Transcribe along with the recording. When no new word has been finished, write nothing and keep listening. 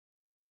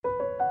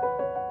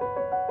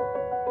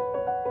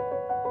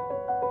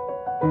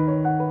ま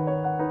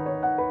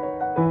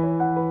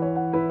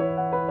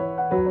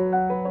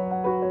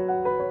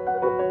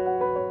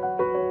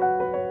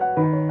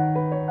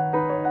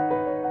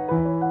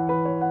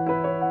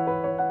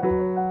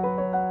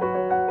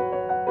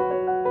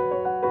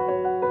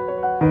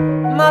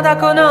だ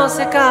この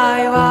世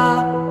界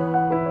は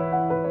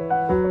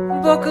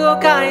僕を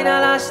飼いな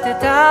らして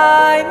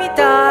たいみ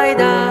たい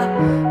だ。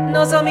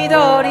望み通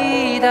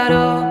りだ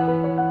ろ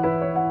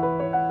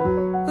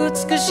う、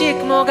美し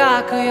くも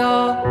がく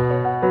よ。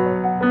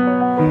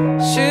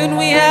 Should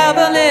we have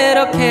a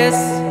little kiss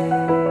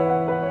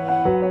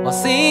while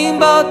seeing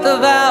both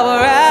of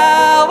our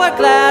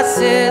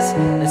hourglasses?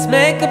 Let's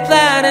make a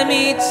plan to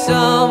meet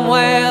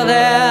somewhere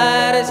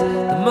that is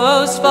the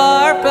most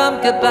far from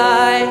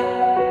goodbye.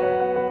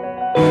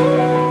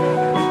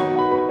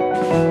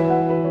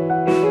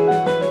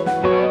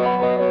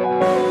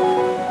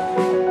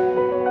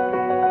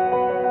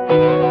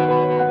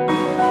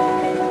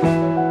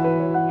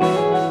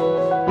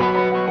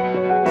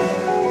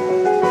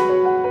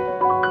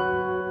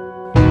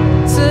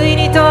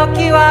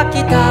時は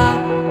来た。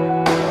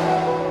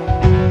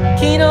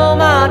昨日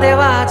まで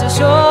は序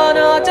章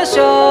の序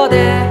章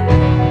で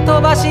飛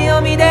ばし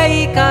読み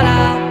でいいか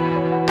ら、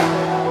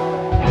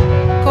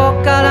こ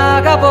っか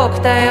らが僕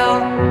だ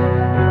よ。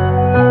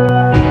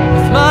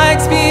 With my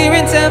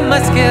experience and my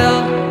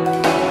skill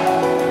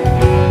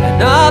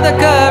and all the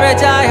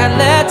courage I had,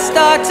 let's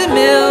start to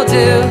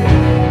mildew.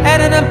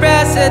 At an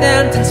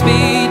unprecedented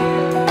speed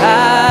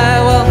I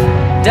will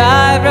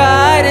dive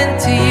right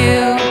into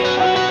you.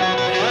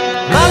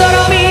 まど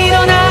ろみ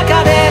の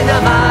中で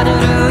生ぬ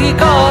るい甲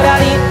羅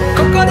に、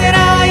ここで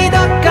ないどっ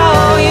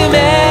かを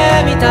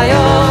夢見たよ。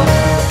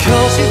教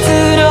室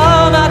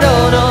の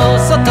窓の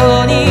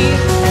外に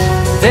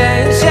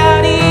電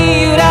車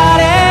に揺ら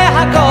れ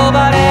運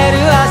ばれる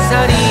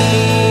朝に、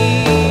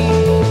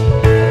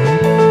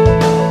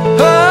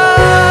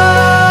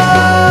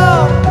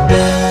 Oh,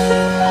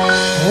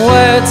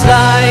 words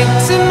like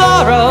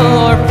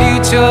tomorrow or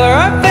future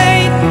or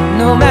fate,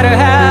 no matter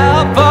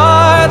how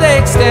far they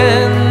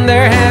extend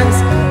their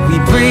hands, we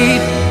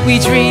breathe, we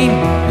dream,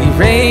 we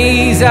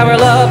raise our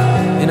love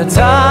in a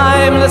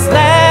timeless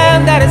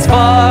land that is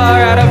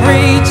far out of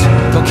reach.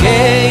 時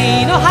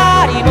計の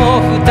針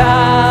も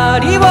二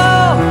人を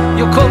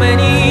横目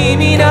に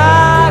見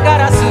なが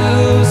ら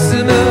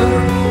進む。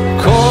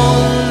こ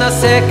んな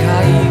世界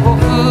を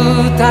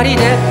二人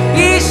で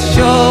一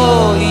生、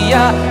い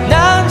や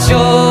何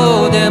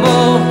生で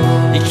も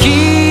生き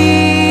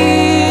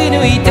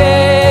抜い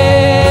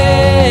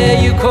て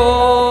ゆこ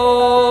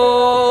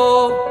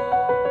う。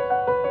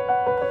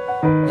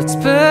 Let's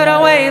put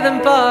away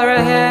them far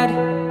ahead.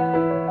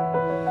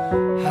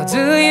 How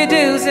do you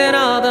do's and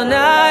all the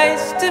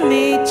nice to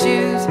meet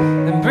yous,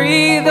 and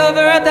breathe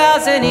over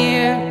 1,000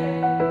 years,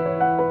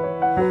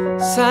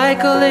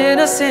 cycle in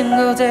a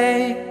single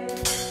day.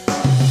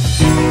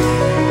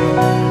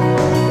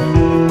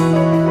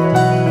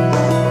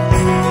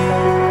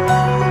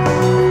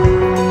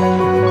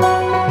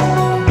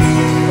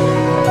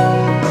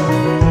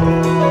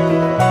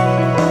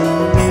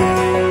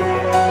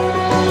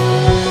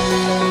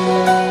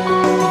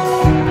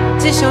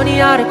 辞書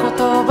にある言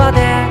葉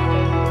で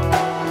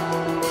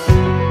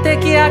出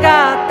来上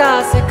がっ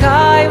た世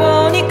界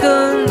を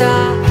憎んだ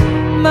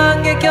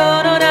万華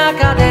鏡の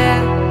中で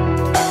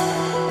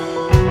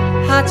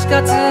8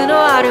月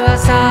のある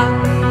朝、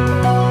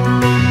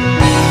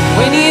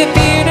 When you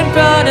appeared in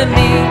front of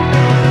me,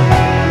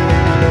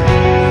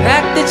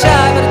 acted shy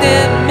but I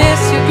didn't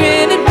miss your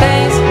grinning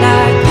face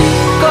like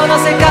この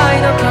世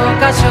界の教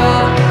科書の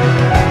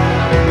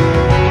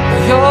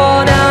よ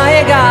うな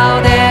笑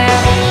顔で、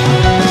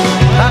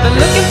 I've been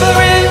looking for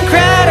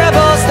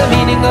incredibles, the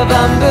meaning of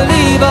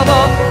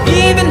unbelievable,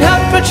 even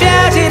hope for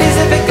tragedies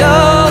if it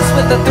goes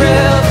with the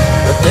thrill.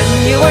 But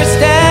then you were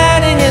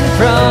standing in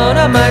front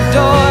of my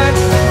door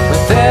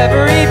with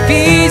every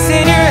piece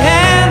in your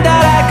hand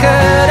that I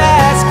could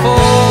ask for.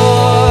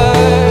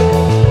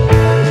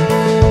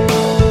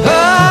 Oh,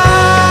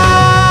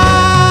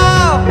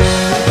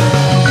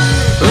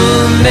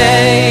 運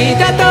命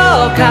だと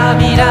か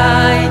未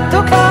来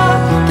とか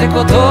って言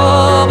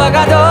葉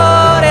がど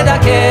れだ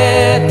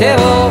け手を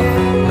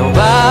伸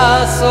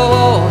ば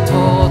そうと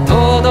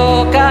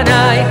届か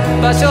ない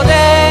場所で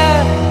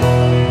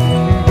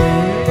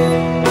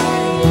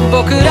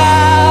僕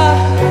ら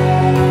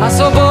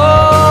遊ぼう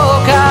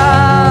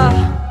か。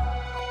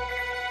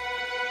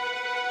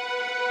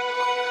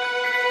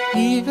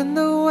 Even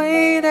the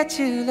way that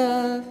you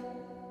love,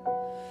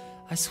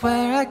 I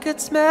swear I could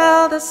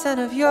smell the scent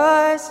of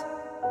yours.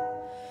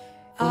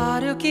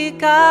 歩き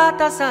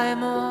方さえ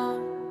も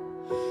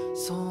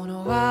そ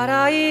の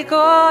笑い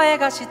声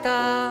がし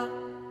た。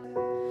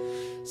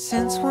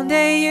 Since one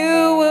day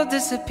you will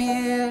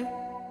disappear,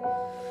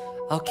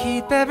 I'll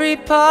keep every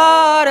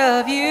part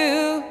of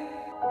you.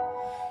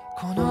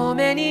 この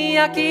目に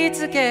焼き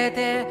付け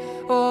て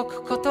お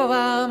くこと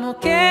はもう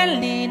権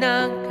利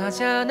なんか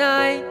じゃ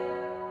ない。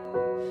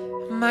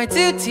 My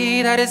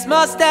duty that is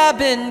must have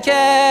been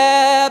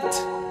kept.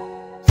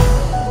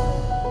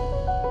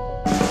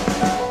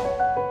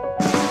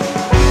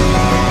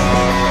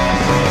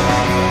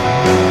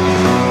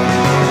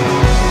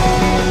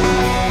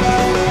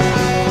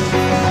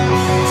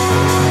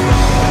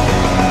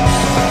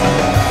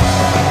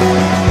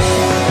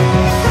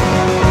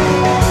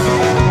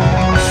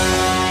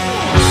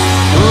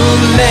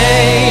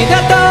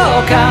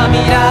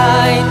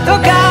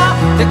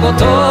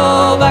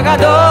 葉が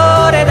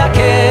どれだ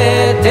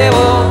け手を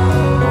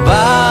伸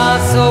ば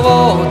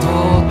そう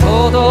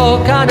と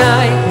届か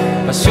ない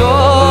場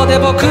所で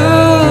僕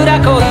ら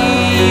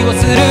恋を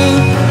する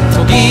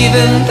So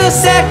even the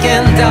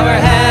second our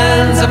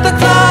hands of the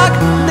clock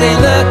They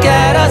look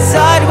at us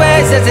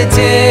sideways as they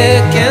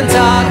tick and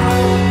talk